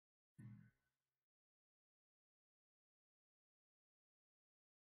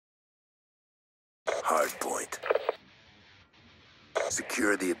hardpoint.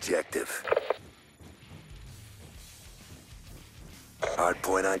 Secure the objective.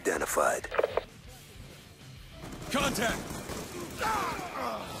 Hardpoint identified. Contact!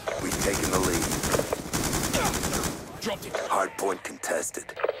 We've taken the lead. Dropped it. Hardpoint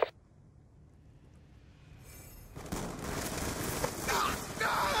contested.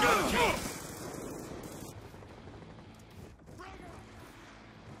 Got a kill.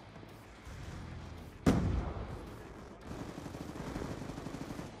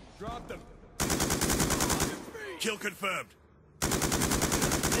 Drop them. Kill confirmed.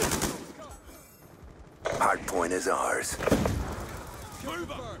 Hardpoint is ours.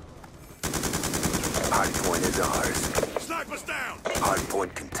 Move up. Hardpoint is ours. Snipers down.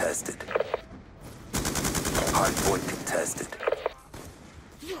 Hardpoint contested. Hardpoint contested.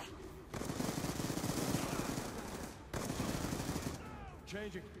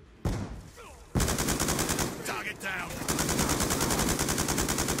 Changing. Target down.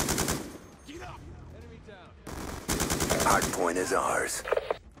 Get up. Enemy down. Hardpoint is ours.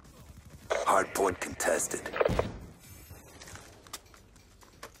 Hardpoint contested.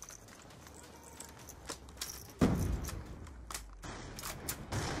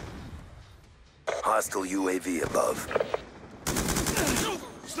 Hostile UAV above.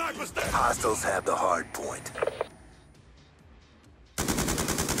 Snipers down. Hostiles have the hard point.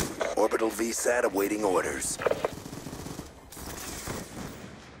 Orbital VSAT awaiting orders.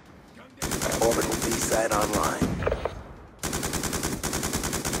 Orbital VSAT online.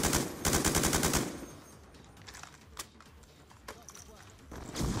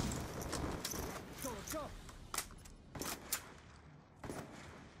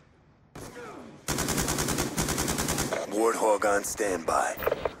 Warthog on standby.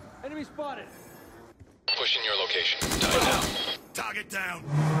 Enemy spotted. Pushing your location. Time now. Target down.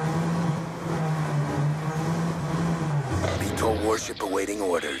 VTOL warship awaiting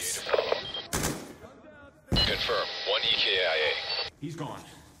orders. Confirm. 1 EKIA. He's gone.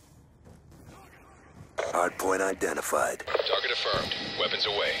 Hardpoint identified. Target affirmed. Weapons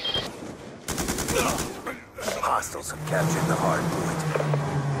away. Hostiles have captured the hard point.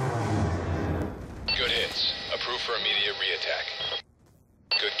 Good hits. Approved for immediate re-attack.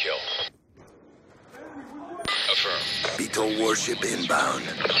 Good kill. Affirm. VTOL warship inbound.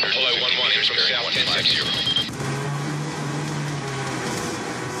 Apollo 1-1 in from South 1060.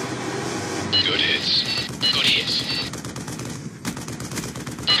 Good hits. Good hits.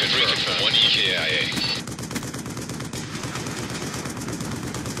 Confirm. 1 EKIA.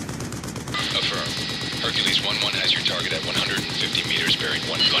 Affirm. Hercules 1-1 has your target at 150 meters bearing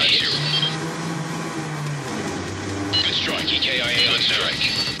 150. Good strike. EKIA on strike.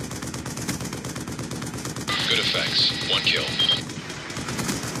 Good effects. 1 kill.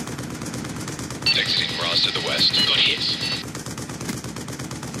 Exiting Ross to the west. Good hits.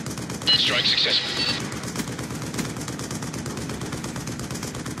 Strike successful.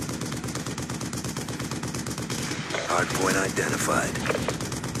 Hardpoint identified.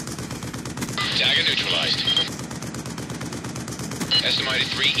 Dagger neutralized. Estimated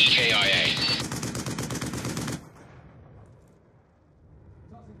 3 EKIA.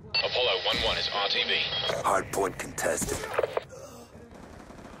 Apollo 1-1 is RTV. Hardpoint contested.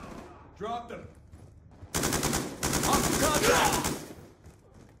 Drop them. Hostile contact.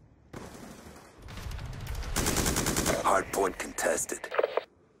 Hardpoint contested.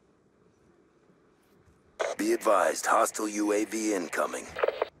 Be advised, hostile UAV incoming.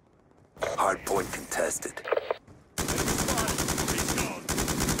 Hardpoint contested. He's gone.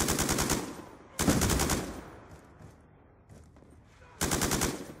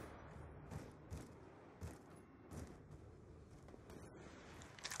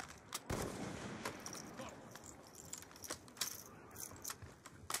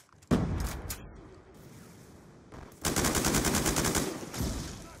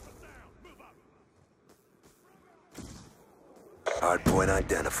 Hardpoint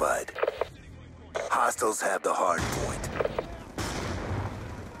identified. Hostiles have the hard point.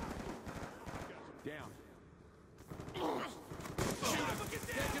 Down.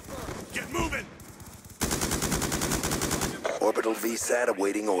 Get moving. Orbital VSAT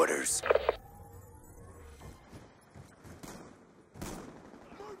awaiting orders.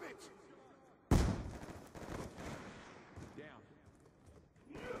 Down.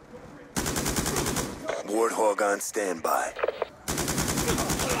 Warthog on standby.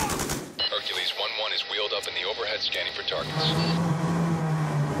 Hercules 1-1 is wheeled up in the overhead scanning for targets.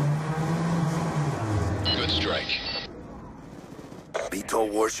 Good strike. VTOL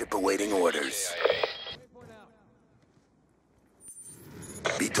warship awaiting orders.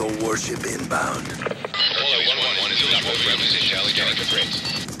 EKIA. VTOL Hostile warship inbound. Apollo 111 is in full position. Charlie target rates.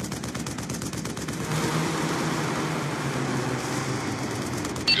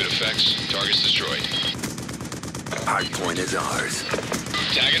 Good effects. Targets destroyed. Hardpoint is ours.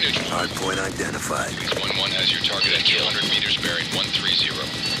 Tag and neutral. Hardpoint identified. 1-1 has your target at 200 meters bearing 130.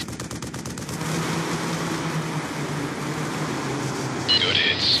 Good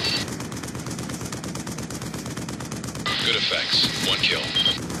hits. Good effects. 1 kill.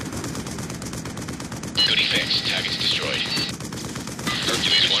 Good effects. Targets destroyed.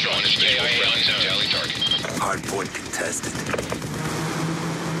 Hercules 1-1 is visual friendlies on tally target. Hardpoint contested.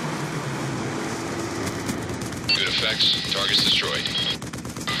 Good effects. Targets destroyed.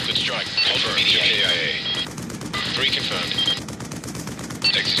 Good strike. Confirmed. KIA. 3 confirmed.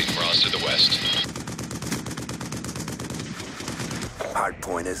 Exiting cross to the west.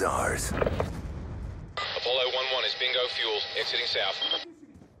 Hardpoint is ours. Apollo 1-1 is bingo fuel. Exiting south.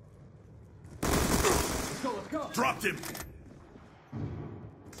 Let's go. Dropped him!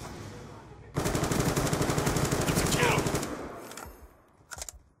 That's a kill!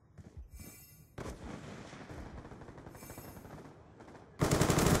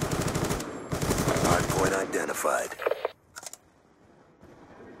 Hardpoint identified.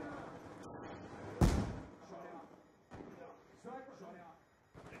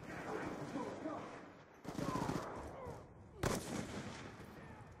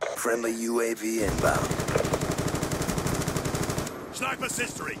 Friendly UAV inbound. Sniper's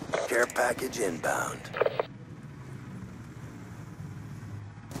history! Care package inbound.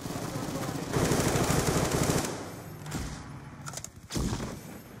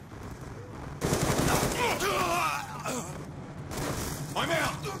 I'm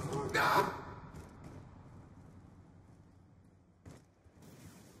out!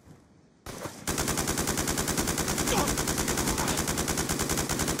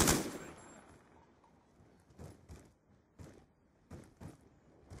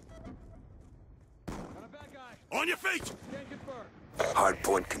 Got a bad guy. On your feet! Can't confirm.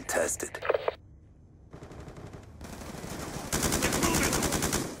 Hardpoint contested. Get moving!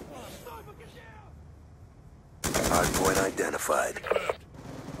 Sniper, get down! Hardpoint identified.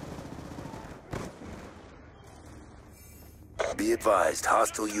 Be advised,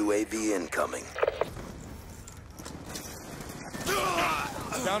 hostile UAV incoming.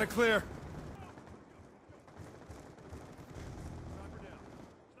 Down and clear.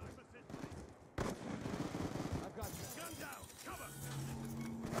 I've got you. Gun down! Cover!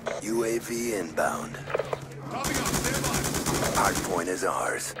 UAV inbound. Dropping up, stand by! Hardpoint is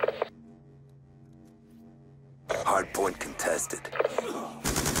ours. Hardpoint contested.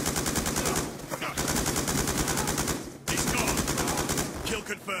 He's gone! Kill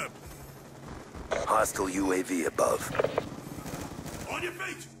confirmed! Hostile UAV above. On your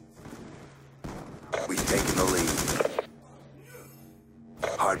feet! We've taken the lead.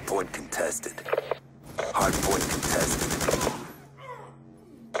 Hardpoint contested. Hardpoint contested.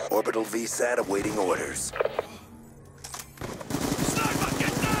 Orbital VSAT awaiting orders. Sniper,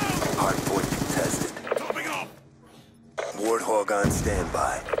 get down! Hardpoint contested. Topping off! Warthog on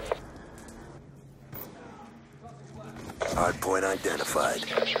standby. Hardpoint identified.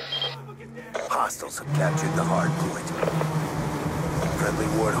 Hostiles have captured the hardpoint. Friendly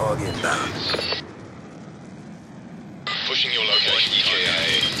Warthog inbound. Pushing your location.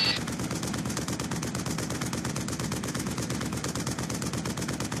 EKIA.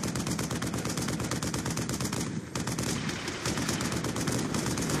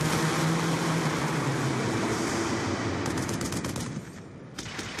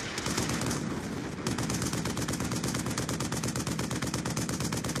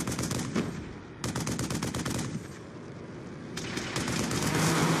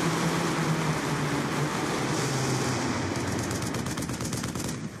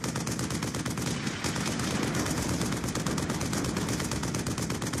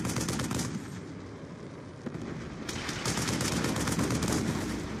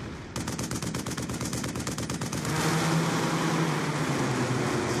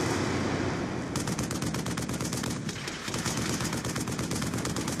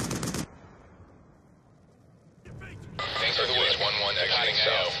 Thanks for the work. 1-1 exiting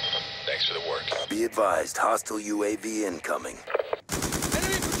south. Thanks for the work. Be advised, hostile UAV incoming.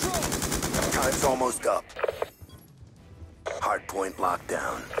 Enemy patrol! Time's almost up. Hardpoint locked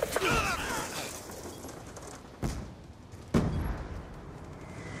down.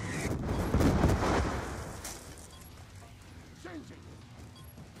 Changing.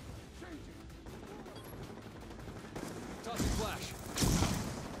 Tossing flash.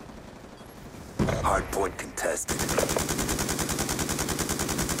 Hardpoint contested.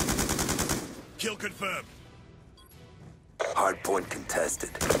 Kill confirmed. Hardpoint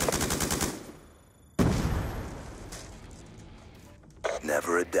contested.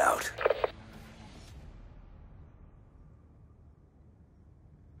 Never a doubt.